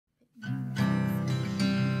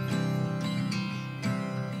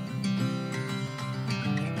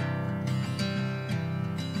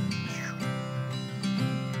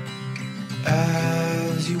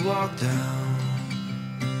As you walk down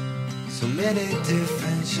so many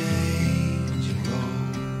different changing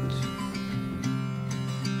roads,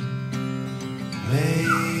 may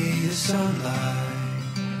the sunlight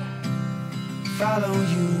follow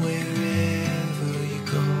you wherever you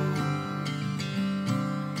go.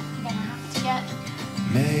 You gonna have to get.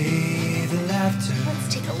 May the laughter, Let's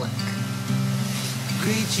take a look.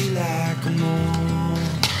 greet you like a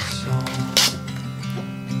morning song.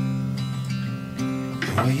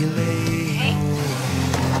 Where you lay your head,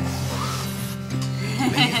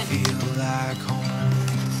 may it feel like home.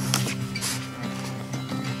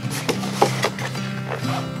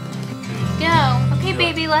 Go. Okay,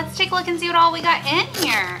 baby, let's take a look and see what all we got in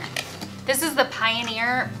here. This is the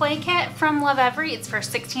Pioneer play kit from Lovevery. It's for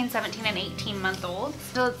 16, 17, and 18-month-olds.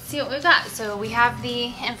 So let's see what we've got. So we have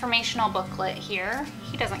the informational booklet here.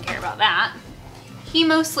 He doesn't care about that. He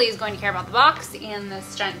mostly is going to care about the box and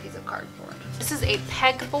this giant piece of cardboard. This is a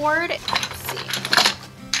pegboard. Let's see.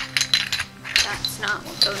 That's not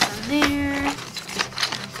what goes in there.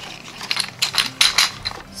 Okay.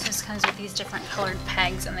 So this comes with these different colored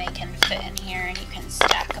pegs and they can fit in here and you can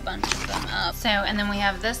stack a bunch of them up. So, and then we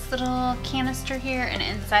have this little canister here and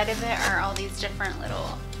inside of it are all these different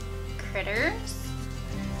little critters.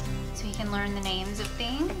 So you can learn the names of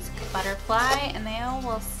things. Butterfly, and they all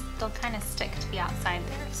will still kind of stick to the outside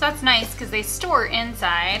there. So that's nice because they store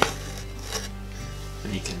inside.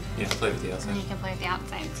 And you can play with the outside. And you can play with the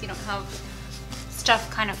outside so you don't have stuff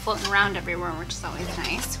kind of floating around everywhere, which is always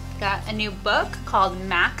nice. We've got a new book called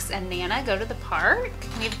Max and Nana Go to the Park.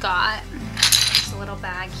 We've got a little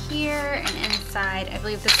bag here, and inside, I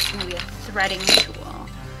believe this is going to be a threading tool.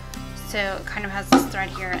 So it kind of has this thread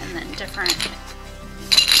here and then different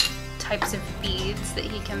types of beads that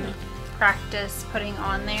he can practice putting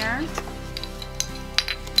on there.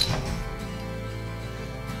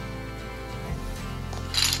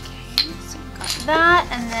 That,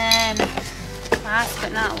 and then last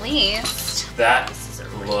but not least, that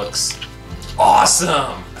looks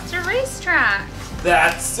awesome. It's a racetrack.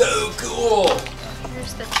 That's so cool.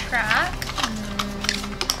 Here's the track.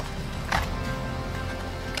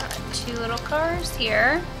 Got two little cars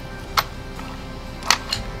here.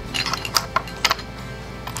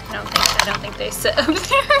 I don't think they sit up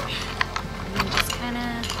there. And just kind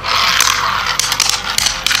of.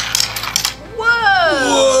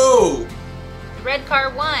 Whoa! Whoa! Red car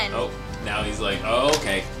won. Oh, now he's like, oh,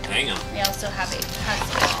 okay, hang on. We also have a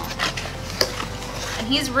puzzle. And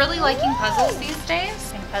he's really liking puzzles these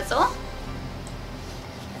days. And puzzle.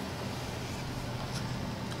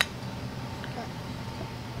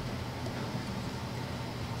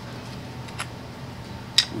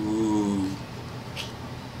 Ooh.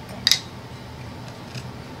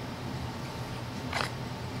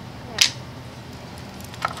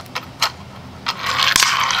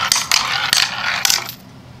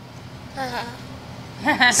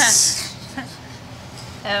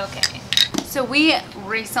 Okay, so we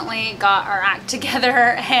recently got our act together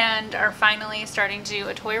and are finally starting to do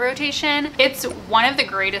a toy rotation. It's one of the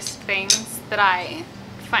greatest things that I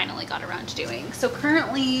finally got around to doing. So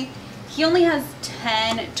currently he only has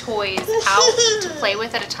 10 toys out to play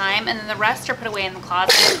with at a time, and then the rest are put away in the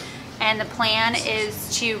closet. And the plan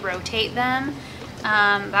is to rotate them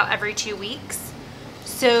about every 2 weeks.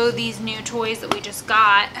 So these new toys that we just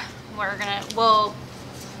got, we'll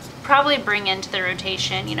probably bring into the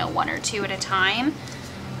rotation, you know, 1 or 2 at a time.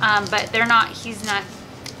 But he's not,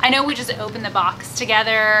 I know we just opened the box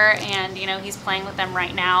together and, you know, he's playing with them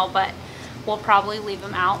right now, but we'll probably leave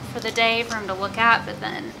him out for the day for him to look at. But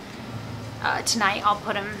then tonight I'll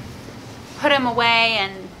put him away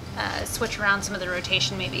and switch around some of the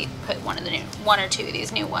rotation, maybe put 1 or 2 of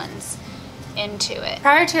these new ones into it.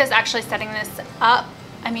 Prior to us actually setting this up,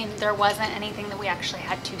 I mean, there wasn't anything that we actually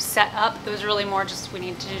had to set up. It was really more just we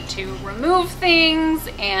needed to remove things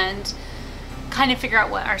and kind of figure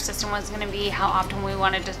out what our system was going to be, how often we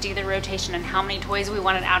wanted to do the rotation, and how many toys we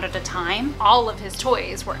wanted out at a time. All of his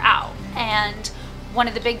toys were out, and one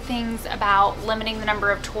of the big things about limiting the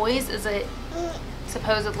number of toys is it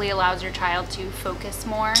supposedly allows your child to focus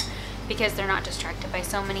more because they're not distracted by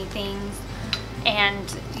so many things,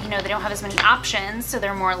 and you know, they don't have as many options, so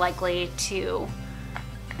they're more likely to,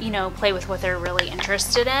 you know, play with what they're really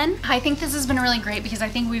interested in. I think this has been really great because I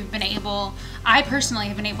think I personally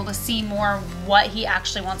have been able to see more what he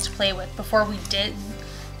actually wants to play with. Before we did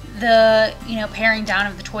the, you know, paring down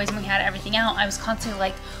of the toys and we had everything out, I was constantly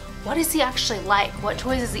like, what is he actually like? What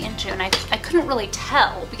toys is he into? And I couldn't really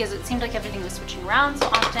tell because it seemed like everything was switching around so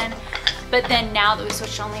often. But then now that we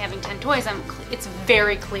switched to only having 10 toys, it's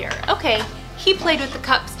very clear. Okay, he played with the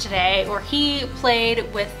cups today, or he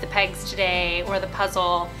played with the pegs today, or the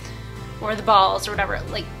puzzle, or the balls, or whatever.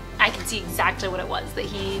 Like, I can see exactly what it was that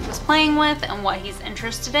he was playing with and what he's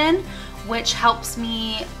interested in, which helps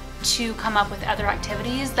me to come up with other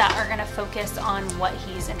activities that are gonna focus on what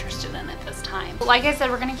he's interested in at this time. But like I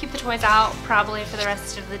said, we're gonna keep the toys out probably for the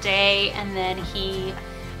rest of the day, and then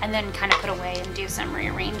kind of put away and do some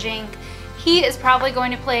rearranging. He is probably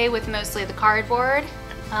going to play with mostly the cardboard,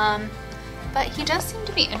 but he does seem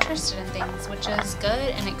to be interested in things, which is good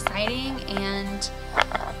and exciting, and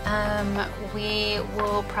we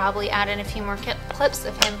will probably add in a few more clips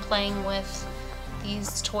of him playing with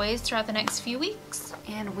these toys throughout the next few weeks,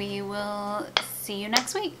 and we will see you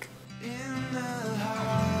next week. In the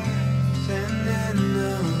highs and in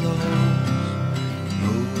the lows,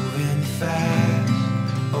 moving fast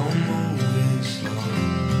or moving slow.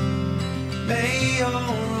 May your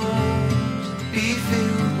roads be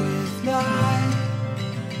filled with light,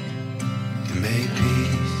 and may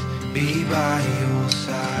peace be by your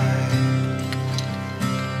side.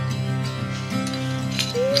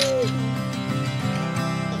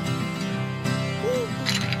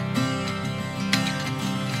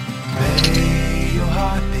 May your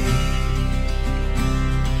heart be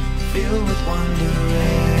filled with wonder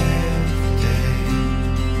every day.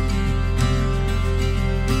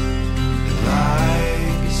 Your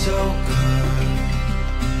life be so good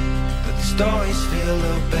that the stories fill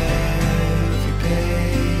up every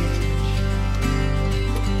page.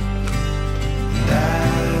 And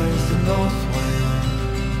as the north wind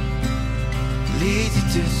leads you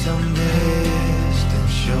to someday,